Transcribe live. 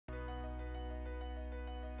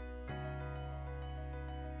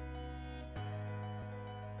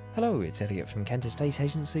Hello, it's Elliot from Kent Estate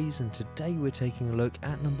Agencies, and today we're taking a look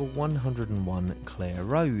at number 101 Clare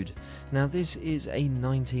Road. Now this is a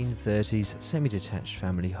 1930s semi-detached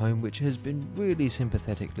family home which has been really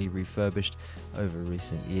sympathetically refurbished over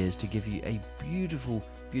recent years to give you a beautiful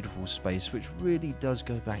space which really does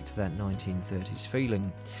go back to that 1930s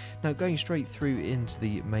feeling. Now going straight through into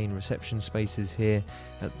the main reception spaces here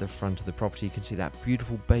at the front of the property, you can see that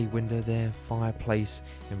beautiful bay window there, fireplace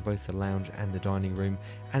in both the lounge and the dining room,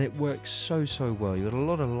 and it works so well. You've got a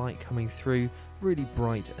lot of light coming through, really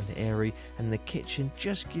bright and airy, and the kitchen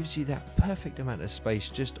just gives you that perfect amount of space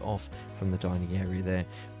just off from the dining area there.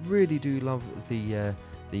 Really do love the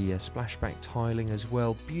splashback tiling as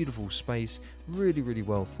well. Beautiful space, really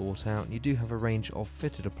well thought out, and you do have a range of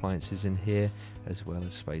fitted appliances in here as well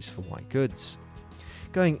as space for white goods.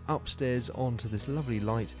 Going upstairs onto this lovely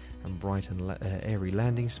light and bright and airy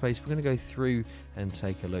landing space, we're going to go through and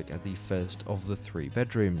take a look at the first of the three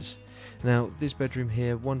bedrooms. Now this bedroom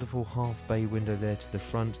here, wonderful half bay window there to the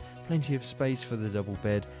front, plenty of space for the double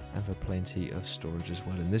bed and for plenty of storage as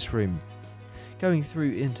well in this room. Going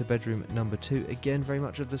through into bedroom number 2, again very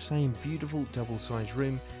much of the same, beautiful double-sized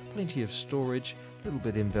room, plenty of storage, a little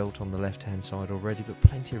bit inbuilt on the left-hand side already, but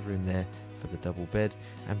plenty of room there for the double bed.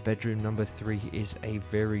 And bedroom number 3 is a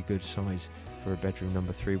very good size for a bedroom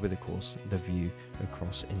number 3, with of course the view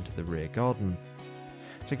across into the rear garden.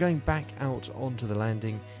 So going back out onto the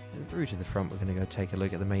landing and through to the front, we're going to go take a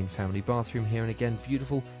look at the main family bathroom here, and again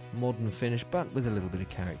beautiful modern finish but with a little bit of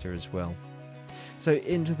character as well. So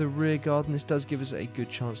into the rear garden, this does give us a good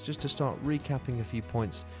chance just to start recapping a few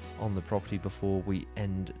points on the property before we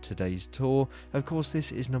end today's tour. Of course,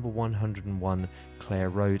 this is number 101 Clare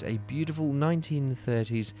Road, a beautiful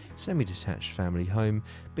 1930s semi-detached family home,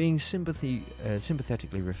 being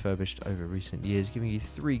sympathetically refurbished over recent years, giving you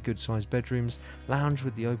 3 good-sized bedrooms, lounge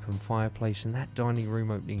with the open fireplace, and that dining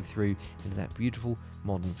room opening through into that beautiful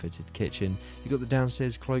modern fitted kitchen. You've got the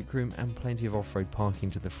downstairs cloakroom and plenty of off-road parking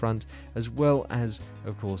to the front, as well as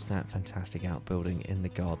of course that fantastic outbuilding in the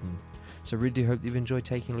garden. So really do hope that you've enjoyed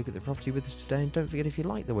taking a look at the property with us today, and don't forget, if you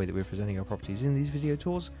like the way that we're presenting our properties in these video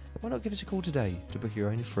tours, why not give us a call today to book your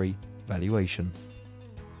own free valuation.